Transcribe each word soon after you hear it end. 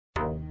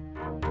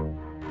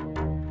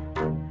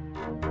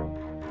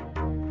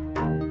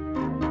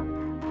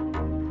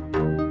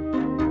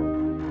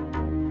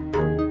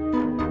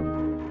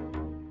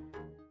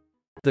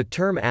The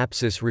term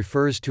apsis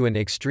refers to an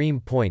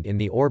extreme point in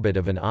the orbit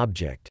of an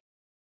object.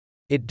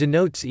 It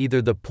denotes either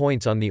the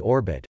points on the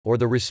orbit, or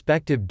the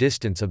respective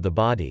distance of the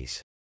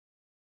bodies.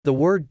 The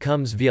word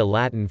comes via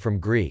Latin from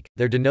Greek,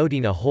 there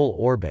denoting a whole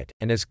orbit,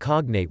 and is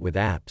cognate with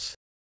apse.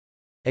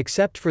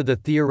 Except for the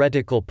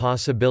theoretical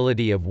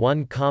possibility of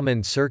one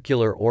common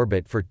circular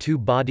orbit for two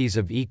bodies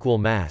of equal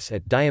mass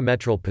at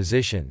diametral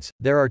positions,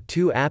 there are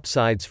two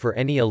apsides for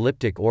any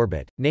elliptic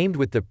orbit, named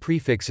with the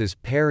prefixes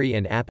peri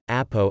and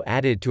apo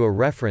added to a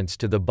reference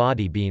to the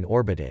body being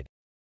orbited.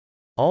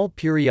 All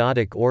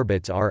periodic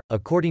orbits are,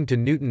 according to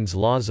Newton's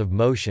laws of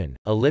motion,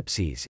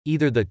 ellipses,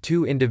 either the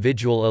two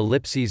individual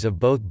ellipses of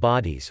both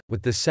bodies,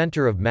 with the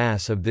center of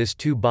mass of this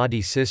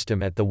two-body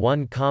system at the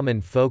one common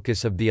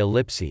focus of the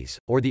ellipses,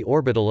 or the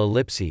orbital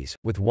ellipses,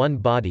 with one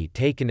body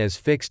taken as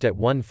fixed at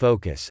one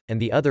focus, and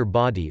the other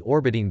body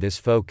orbiting this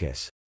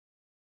focus.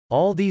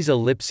 All these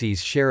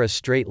ellipses share a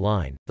straight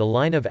line, the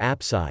line of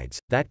apsides,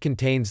 that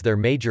contains their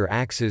major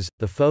axes,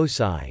 the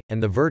foci,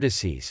 and the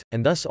vertices,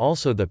 and thus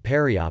also the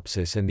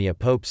periapsis and the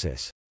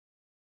apoapsis.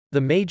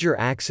 The major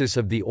axis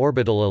of the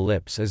orbital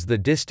ellipse is the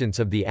distance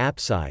of the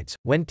apsides,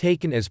 when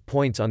taken as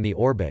points on the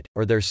orbit,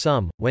 or their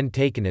sum, when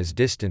taken as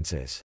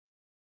distances.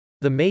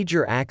 The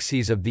major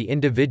axes of the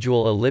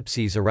individual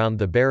ellipses around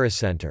the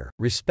barycenter,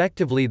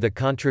 respectively the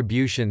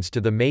contributions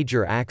to the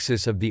major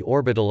axis of the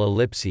orbital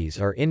ellipses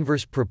are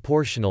inverse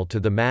proportional to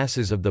the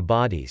masses of the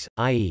bodies,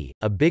 i.e.,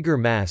 a bigger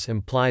mass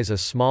implies a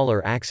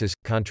smaller axis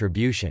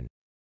contribution.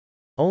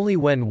 Only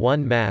when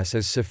one mass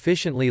is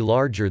sufficiently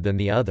larger than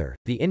the other,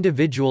 the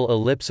individual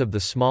ellipse of the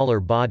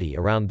smaller body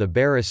around the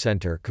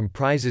barycenter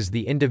comprises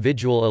the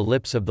individual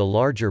ellipse of the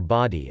larger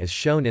body as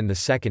shown in the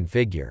second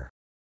figure.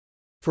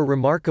 For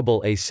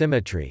remarkable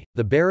asymmetry,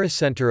 the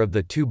barycenter of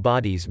the two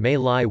bodies may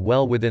lie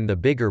well within the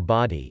bigger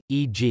body,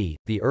 e.g.,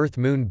 the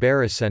Earth-Moon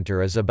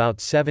barycenter is about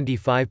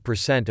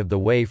 75% of the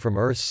way from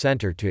Earth's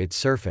center to its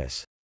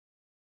surface.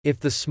 If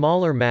the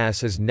smaller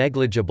mass is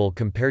negligible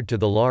compared to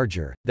the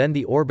larger, then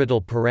the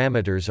orbital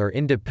parameters are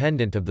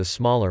independent of the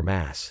smaller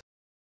mass.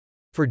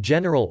 For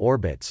general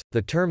orbits,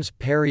 the terms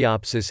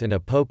periapsis and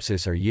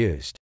apoapsis are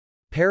used.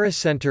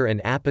 Pericenter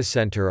and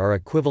apocenter are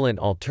equivalent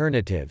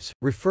alternatives,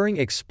 referring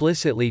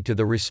explicitly to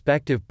the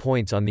respective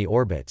points on the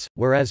orbits,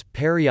 whereas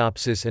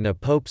periapsis and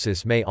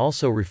apoapsis may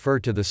also refer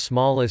to the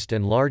smallest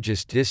and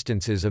largest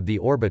distances of the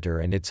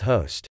orbiter and its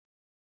host.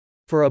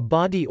 For a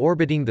body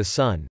orbiting the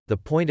Sun, the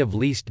point of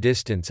least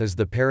distance is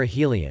the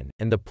perihelion,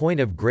 and the point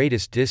of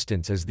greatest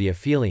distance is the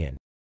aphelion.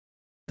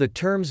 The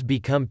terms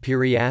become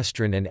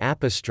periastron and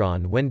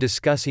apastron when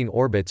discussing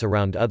orbits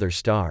around other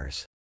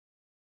stars.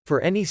 For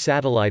any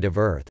satellite of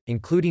Earth,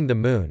 including the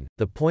Moon,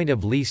 the point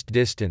of least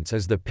distance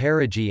is the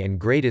perigee and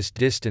greatest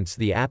distance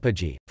the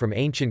apogee, from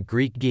Ancient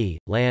Greek Γῆ,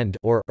 land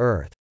or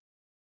Earth.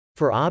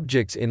 For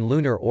objects in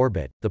lunar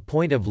orbit, the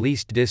point of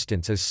least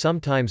distance is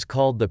sometimes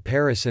called the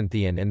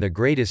pericenteon and the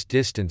greatest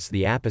distance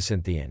the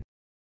apocenter.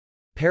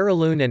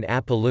 Perihelion and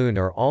aphelion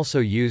are also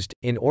used.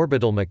 In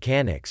orbital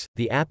mechanics,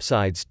 the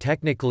apsides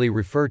technically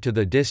refer to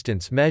the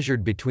distance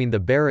measured between the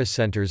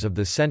barycenters of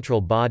the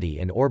central body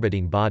and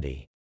orbiting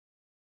body.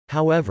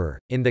 However,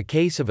 in the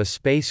case of a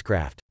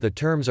spacecraft, the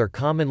terms are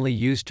commonly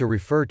used to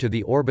refer to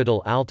the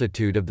orbital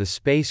altitude of the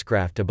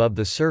spacecraft above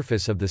the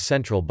surface of the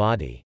central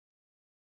body.